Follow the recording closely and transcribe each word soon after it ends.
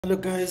Hello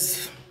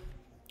guys,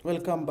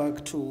 welcome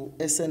back to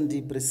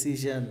SND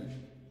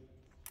Precision.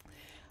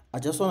 I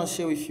just want to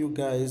share with you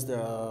guys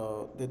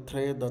the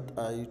trade that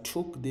I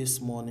took this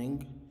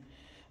morning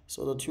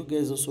so that you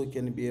guys also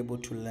can be able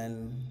to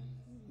learn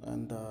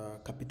and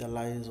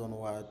capitalize on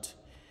what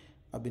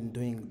I've been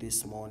doing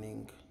this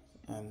morning.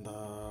 And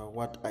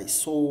what I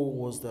saw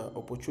was the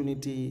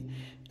opportunity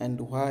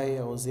and why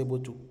I was able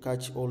to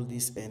catch all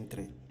this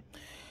entry.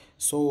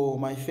 So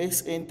my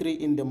first entry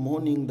in the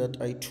morning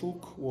that I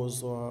took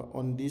was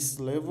on this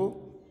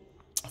level.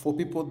 For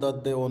people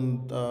that they're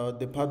on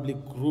the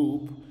public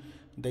group,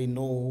 they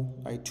know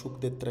I took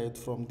the trade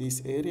from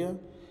this area.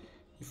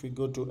 If we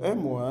go to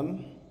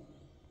M1,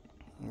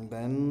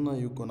 then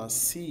you're gonna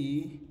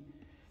see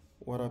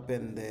what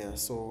happened there.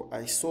 So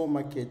I saw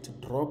market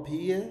drop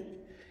here,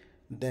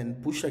 then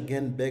push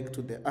again back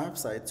to the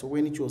upside. So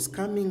when it was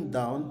coming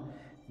down,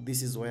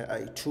 this is where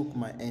I took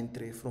my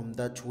entry from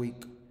that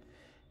week.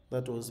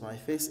 That was my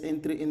first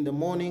entry in the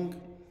morning.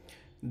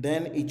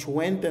 Then it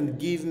went and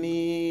gave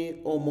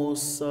me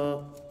almost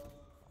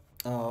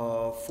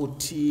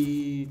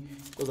 40,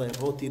 because I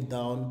wrote it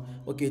down.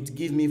 Okay, it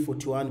gave me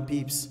 41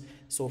 pips.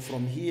 So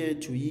from here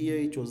to here,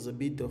 it was a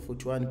bit of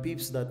 41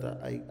 pips that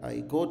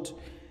I got.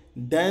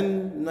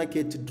 Then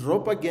market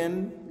drop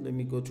again. Let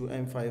me go to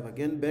M5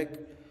 again back.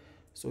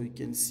 So you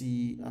can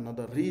see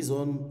another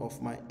reason of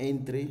my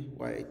entry,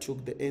 why I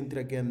took the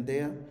entry again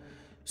there.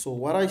 So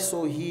what I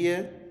saw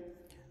here,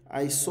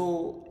 I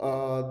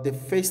saw the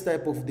first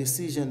type of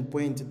decision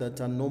point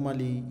that I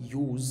normally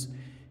use.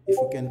 If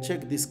you can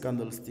check this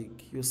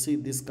candlestick, you see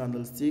this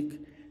candlestick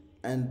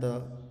and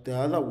the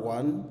other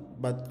one,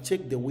 but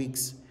check the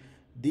wicks.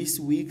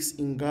 These wicks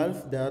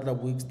engulf the other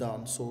wicks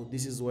down. So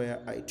this is where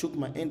I took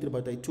my entry,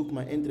 but I took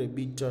my entry a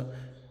bit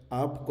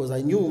up because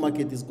I knew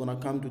market is gonna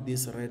come to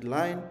this red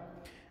line.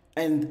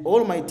 And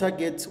all my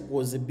target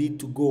was a bit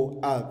to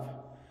go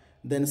up.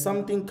 Then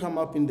something come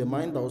up in the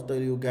mind, I'll tell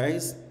you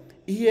guys.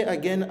 Here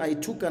again, I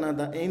took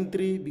another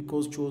entry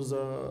because it was,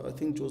 I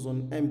think it was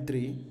on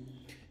M3.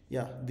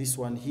 Yeah, this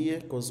one here,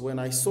 because when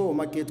I saw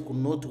market could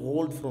not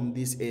hold from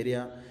this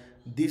area,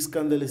 this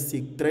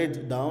candlestick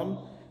trade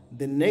down,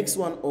 the next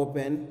one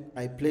open,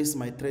 I placed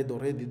my trade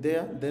already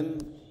there,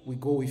 then we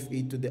go with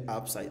it to the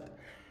upside.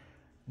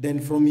 Then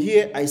from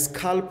here, I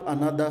scalp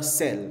another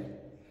sell.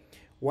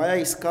 Why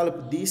I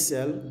scalp this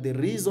sell, the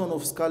reason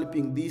of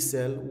scalping this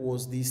sell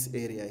was this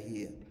area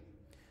here.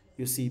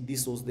 You see,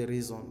 this was the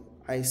reason.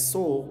 I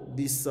saw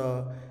this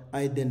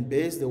hidden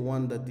base, the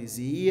one that is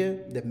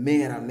here, the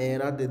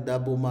mera, the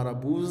double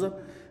marabuza,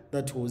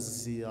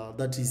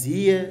 that is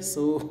here.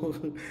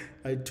 So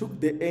I took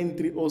the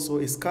entry, also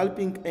a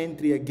scalping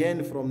entry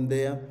again from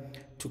there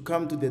to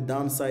come to the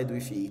downside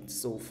with it.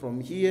 So from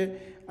here,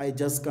 I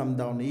just come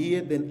down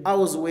here. Then I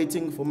was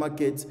waiting for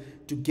market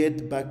to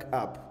get back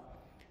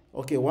up.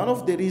 Okay, one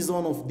of the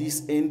reasons of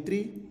this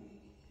entry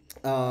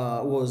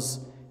was,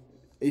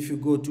 if you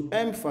go to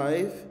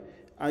M5,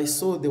 I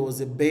saw there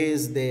was a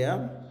base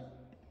there.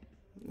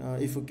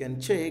 If you can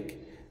check,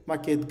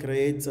 market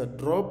creates a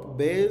drop,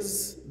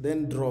 base,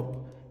 then drop,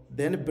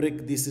 then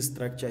break this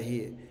structure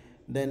here.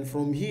 Then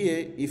from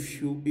here,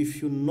 if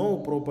you know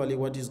properly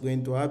what is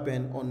going to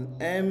happen on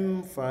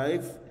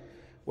M5,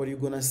 what you're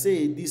gonna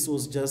say, this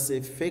was just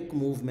a fake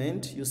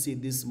movement. You see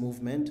this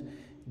movement,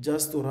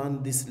 just to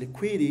run this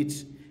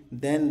liquidity,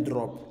 then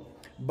drop.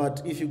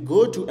 But if you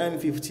go to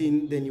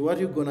M15, then what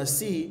you're gonna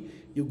see,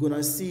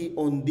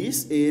 on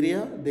this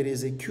area, there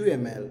is a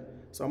QML.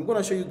 So I'm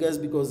gonna show you guys,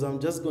 because I'm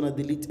just gonna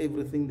delete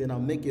everything, then I'll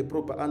make a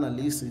proper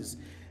analysis.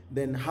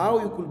 Then how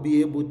you could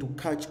be able to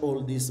catch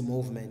all this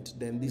movement,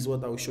 then this is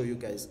what I'll show you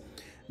guys.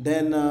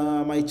 Then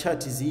my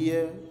chart is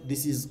here.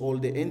 This is all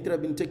the entry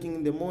I've been taking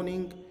in the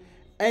morning.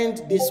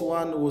 And this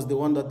one was the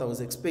one that I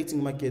was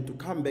expecting market to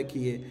come back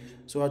here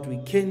so that we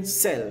can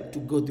sell to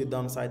go to the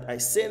downside. I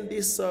sent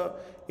this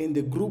in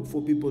the group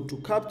for people to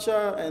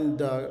capture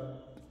and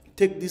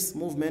take this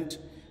movement.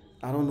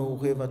 I don't know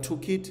whoever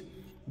took it,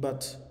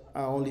 but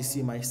I only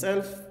see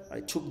myself.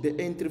 I took the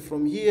entry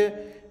from here,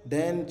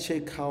 then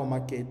check how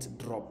market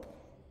drop.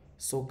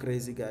 So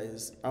crazy,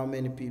 guys. How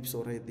many pips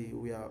already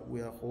we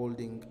are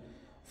holding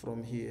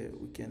from here?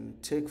 We can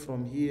take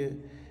from here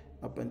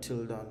up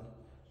until down.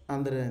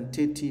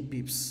 130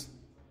 pips.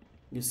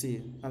 You see,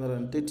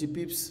 130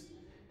 pips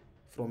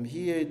from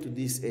here to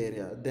this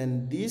area.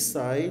 Then this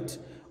side,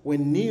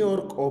 when New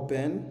York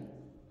open,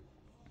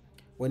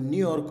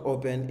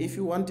 if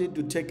you wanted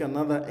to take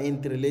another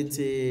entry, let's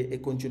say a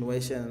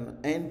continuation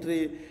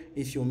entry,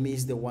 if you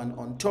miss the one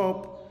on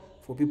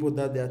top, for people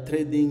that they are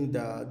trading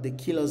the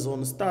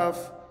Killzone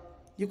stuff,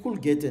 you could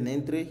get an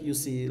entry. You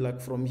see, like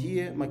from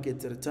here,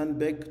 market return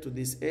back to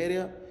this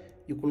area,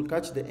 you could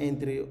catch the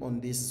entry on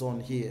this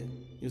zone here.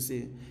 You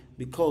see,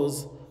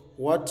 because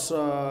what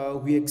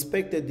we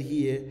expected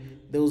here,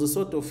 there was a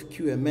sort of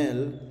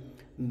QML,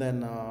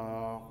 then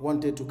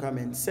wanted to come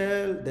and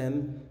sell,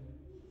 then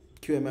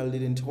QML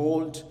didn't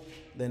hold,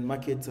 then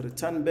market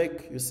return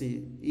back. You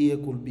see, here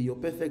could be your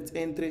perfect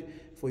entry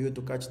for you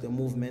to catch the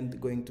movement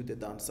going to the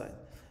downside.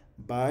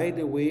 By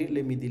the way,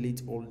 let me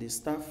delete all this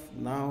stuff.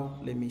 Now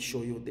let me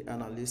show you the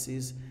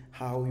analysis,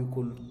 how you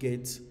could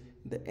get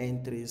the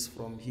entries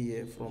from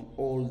here, from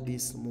all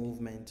this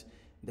movement,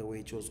 the way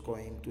it was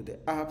going to the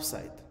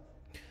upside.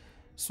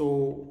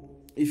 So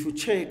if you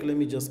check, let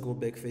me just go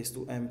back first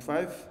to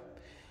M5.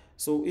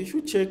 So if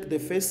you check the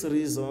first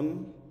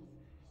reason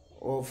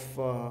of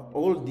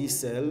all this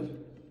cell,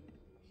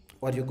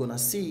 what you're gonna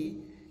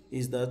see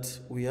is that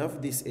we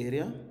have this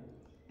area.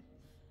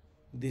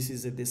 This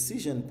is a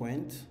decision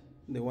point,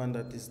 the one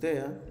that is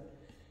there.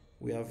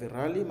 We have a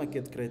rally,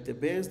 market create a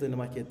base, then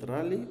market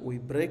rally, we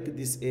break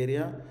this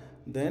area,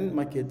 then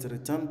market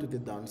return to the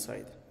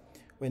downside.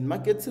 When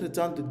markets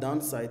return to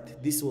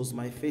downside, this was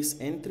my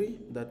first entry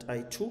that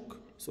I took.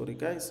 Sorry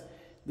guys,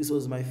 this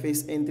was my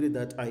first entry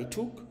that I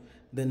took.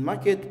 Then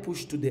market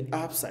pushed to the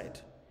upside.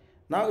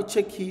 Now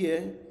check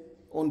here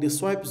on the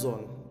swipe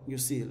zone. You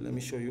see, let me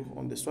show you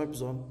on the swipe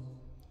zone.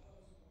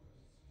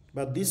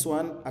 But this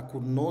one I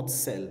could not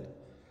sell.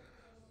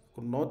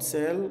 Could not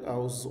sell. I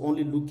was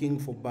only looking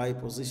for buy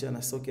position. I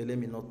said, okay, let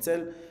me not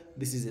sell.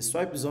 This is a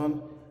swipe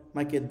zone.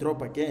 Market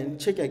drop again.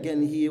 Check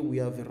again here. We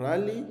have a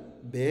rally,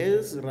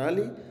 bears,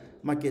 rally.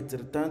 Market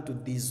return to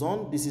this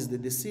zone. This is the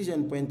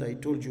decision point I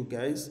told you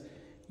guys.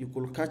 You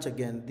could catch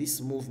again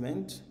this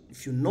movement.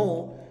 If you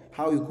know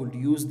how you could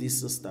use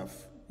this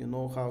stuff, you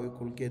know how you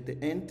could get the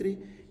entry,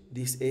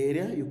 this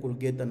area, you could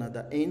get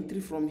another entry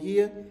from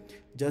here.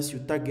 Just you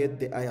target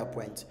the higher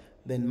point.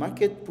 Then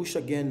market push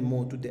again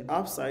more to the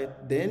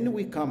upside. Then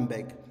we come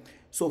back.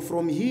 So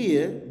from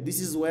here, this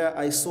is where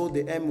I saw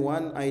the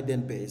M1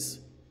 hidden base.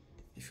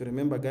 If you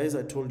remember guys,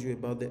 I told you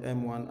about the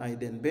M1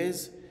 hidden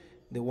base,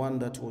 the one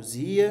that was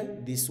here,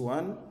 this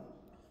one.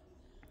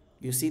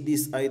 You see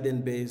this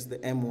hidden base, the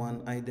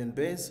M1 hidden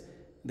base,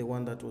 the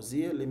one that was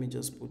here. Let me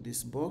just put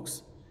this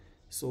box.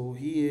 So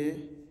here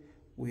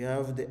we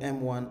have the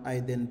M1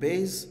 hidden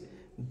base.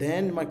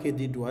 Then market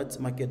did what?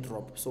 Market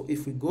drop. So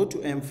if we go to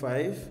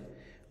M5,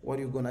 what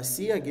you're gonna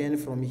see again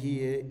from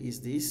here is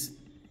this.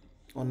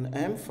 On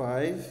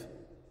M5,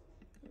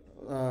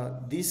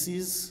 this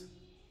is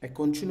a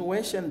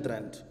continuation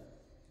trend.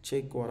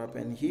 Check what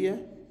happened here.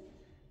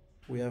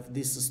 We have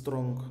this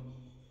strong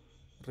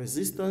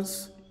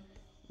resistance.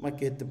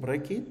 Market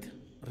break it,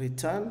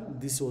 return.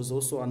 This was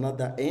also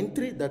another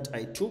entry that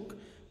I took.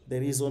 The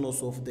reason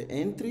also of the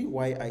entry,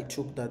 why I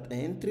took that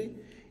entry.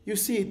 You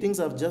see, things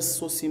are just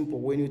so simple.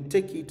 When you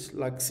take it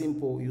like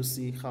simple, you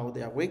see how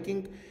they are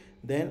working.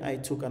 Then I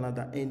took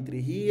another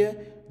entry here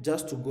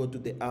just to go to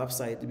the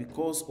upside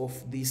because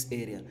of this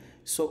area.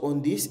 So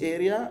on this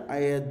area, I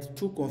had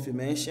two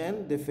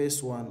confirmation. The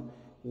first one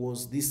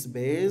was this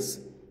base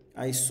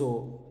I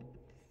saw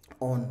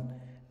on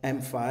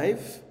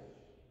M5.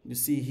 You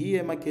see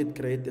here, market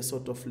create a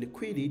sort of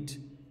liquidity.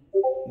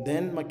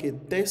 Then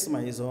market test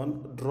my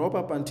zone, drop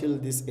up until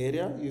this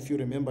area. If you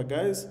remember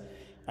guys,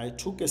 I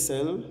took a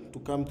sell to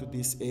come to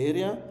this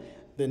area.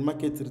 Then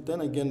market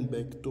return again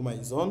back to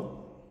my zone.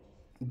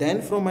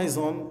 Then from my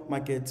zone,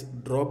 market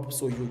drop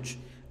so huge.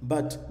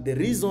 But the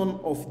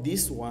reason of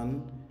this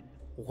one,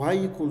 why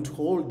you could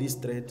hold this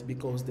trade,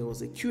 because there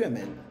was a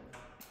QML.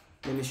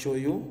 Let me show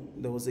you.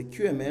 There was a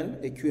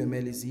QML. A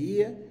QML is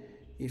here.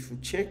 If you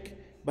check.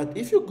 But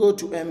if you go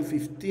to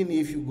M15,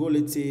 if you go,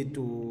 let's say,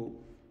 to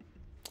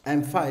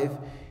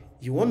M5,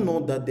 you won't know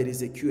that there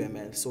is a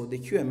QML. So the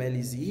QML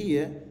is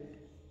here.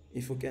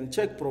 If you can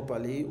check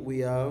properly, we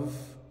have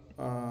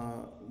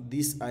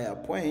this higher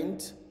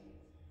point.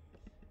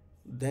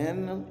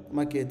 Then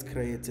market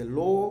creates a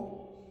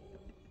low.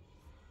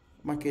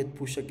 Market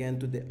push again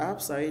to the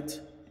upside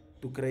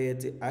to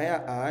create a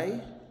higher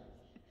high,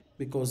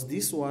 because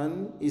this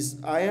one is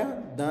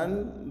higher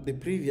than the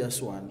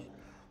previous one.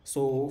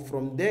 So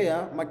from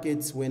there,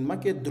 when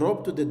market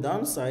drop to the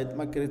downside,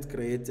 market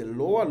creates a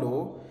lower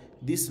low.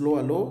 This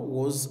lower low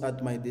was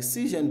at my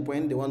decision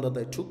point, the one that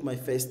I took my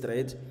first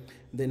trade.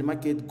 Then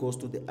market goes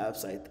to the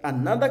upside.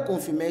 Another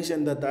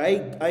confirmation that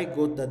I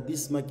got that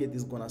this market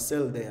is gonna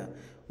sell there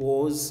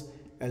was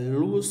a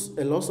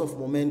loss of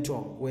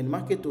momentum. When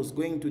market was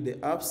going to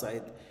the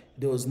upside,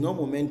 there was no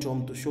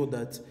momentum to show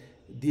that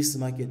this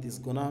market is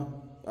gonna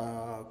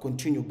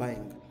continue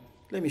buying.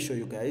 Let me show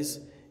you guys.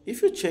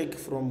 If you check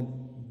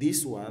from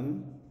this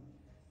one,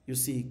 you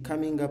see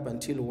coming up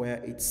until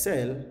where it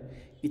sell,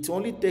 it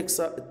only takes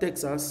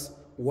us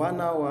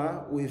 1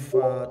 hour with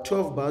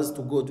 12 bars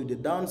to go to the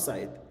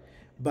downside.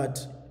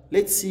 But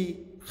let's see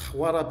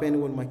what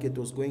happened when market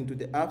was going to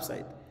the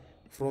upside.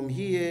 From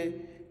here,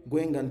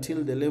 going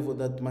until the level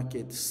that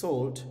market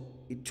sold,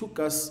 it took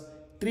us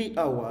 3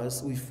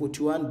 hours with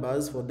 41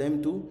 bars for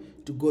them to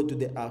go to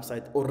the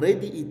upside.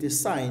 Already it is a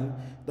sign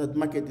that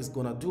market is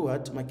gonna do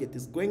what? Market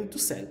is going to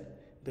sell.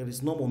 There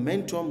is no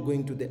momentum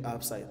going to the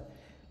upside.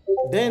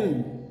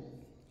 Then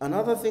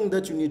another thing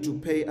that you need to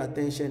pay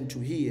attention to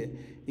here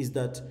is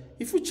that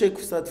if you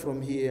start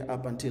from here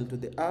up until to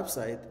the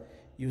upside,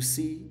 you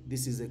see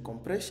this is a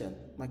compression.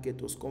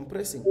 Market was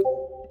compressing.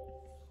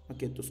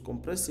 Market was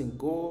compressing,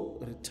 go,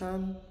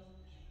 return.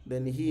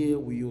 Then here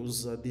we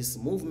use this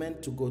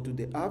movement to go to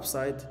the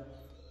upside.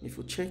 If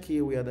you check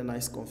here, we had a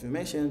nice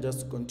confirmation.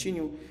 Just to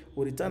continue,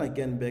 we return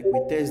again back, we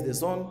test the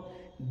zone,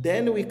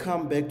 then we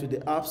come back to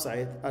the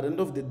upside. At the end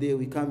of the day,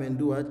 we come and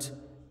do it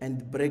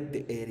and break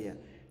the area.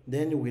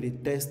 Then we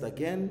retest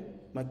again,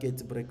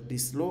 market break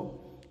this low.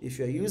 If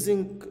you're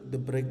using the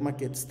break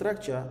market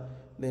structure,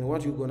 then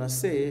what you're gonna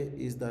say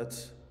is that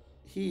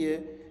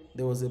here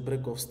there was a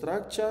break of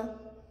structure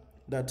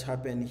that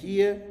happened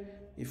here.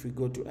 If we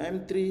go to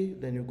M3,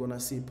 then you're gonna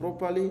see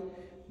properly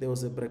there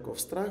was a break of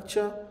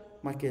structure,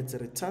 markets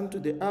return to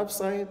the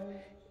upside.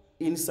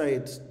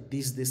 Inside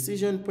this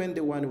decision point,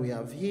 the one we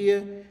have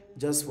here,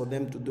 just for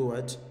them to do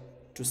it,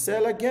 to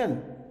sell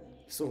again.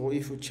 So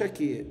if you check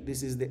here,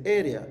 this is the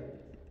area.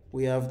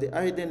 We have the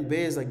hidden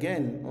base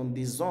again on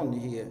this zone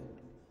here.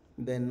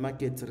 Then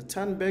markets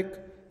return back,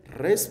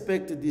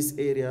 respect this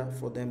area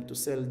for them to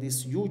sell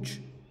this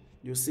huge,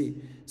 you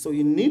see. So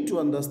you need to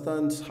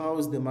understand how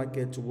is the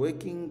market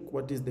working,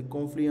 what is the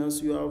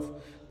confluence you have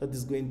that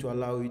is going to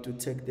allow you to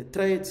take the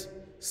trades.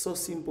 So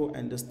simple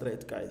and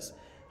straight, guys.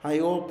 I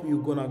hope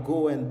you're gonna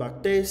go and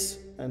backtest,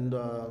 and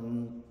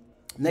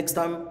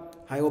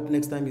I hope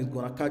next time you're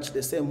gonna catch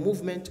the same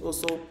movement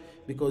also,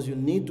 because you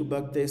need to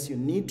backtest. You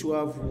need to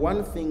have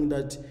one thing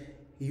that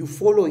you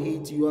follow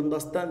it, you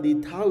understand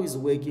it, how it's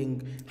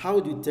working, how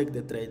do you take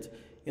the trade.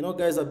 You know,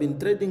 guys, I've been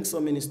trading so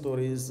many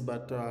stories,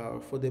 but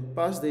for the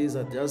past days,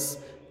 I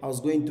was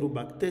going through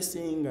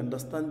backtesting,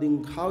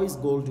 understanding how is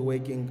gold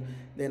working.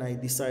 Then I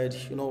decided,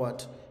 you know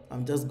what,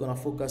 I'm just gonna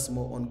focus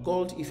more on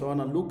gold. If I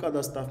wanna look at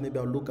other stuff, maybe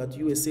I'll look at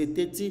USA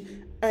 30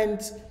 and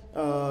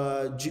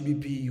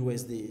GBP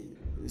USD.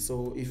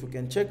 So if you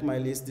can check my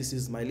list, this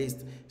is my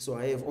list. So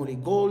I have only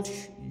gold,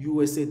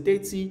 USA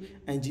 30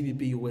 and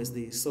GBP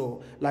USD.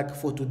 So like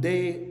for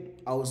today,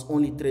 I was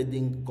only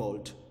trading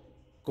gold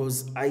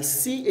because I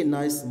see a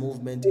nice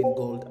movement in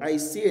gold. I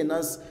see a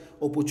nice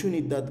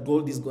opportunity that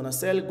gold is gonna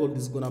sell, gold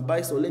is gonna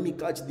buy. So let me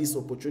catch this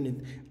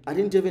opportunity. I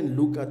didn't even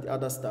look at the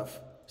other stuff.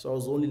 So I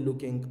was only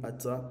looking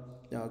at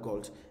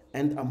gold.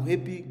 And I'm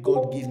happy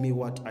gold gave me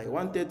what I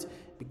wanted,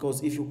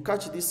 because if you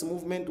catch this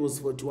movement, was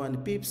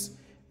 41 pips.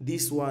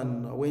 This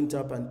one went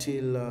up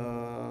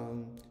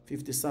until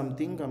 50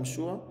 something, I'm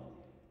sure.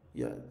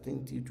 Yeah, I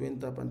think it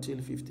went up until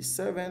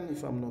 57,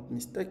 if I'm not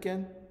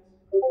mistaken.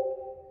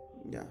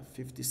 Yeah,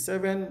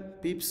 57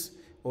 pips.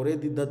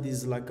 Already that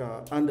is like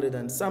 100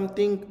 and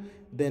something.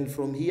 Then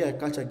from here I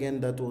catch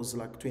again, that was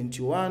like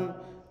 21.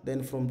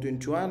 Then from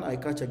 21 I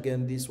catch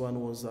again, this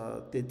one was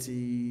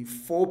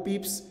 34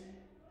 pips.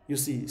 You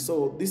see,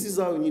 so this is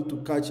how you need to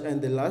catch.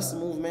 And the last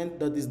movement,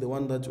 that is the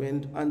one that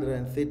went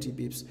 130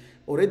 pips.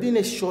 Already in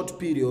a short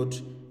period,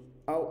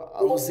 I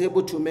was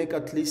able to make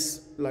at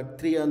least like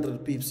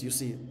 300 pips, you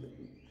see.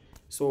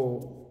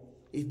 So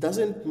it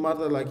doesn't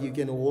matter like you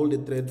can hold a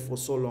trade for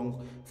so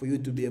long for you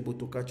to be able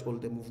to catch all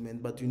the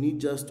movement, but you need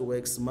just to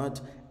work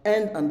smart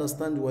and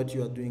understand what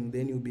you are doing.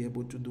 Then you'll be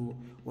able to do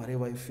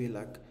whatever you feel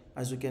like.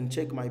 As you can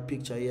check my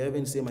picture here, I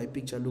haven't seen my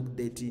picture look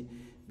dirty,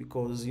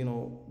 because you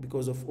know,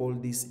 because of all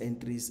these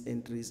entries,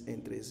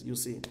 you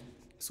see.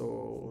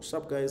 So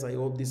sharp, guys, I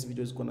hope this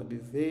video is gonna be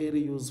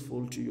very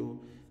useful to you.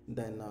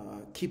 Then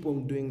keep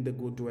on doing the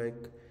good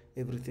work,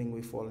 everything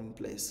will fall in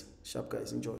place. Sharp, guys, enjoy.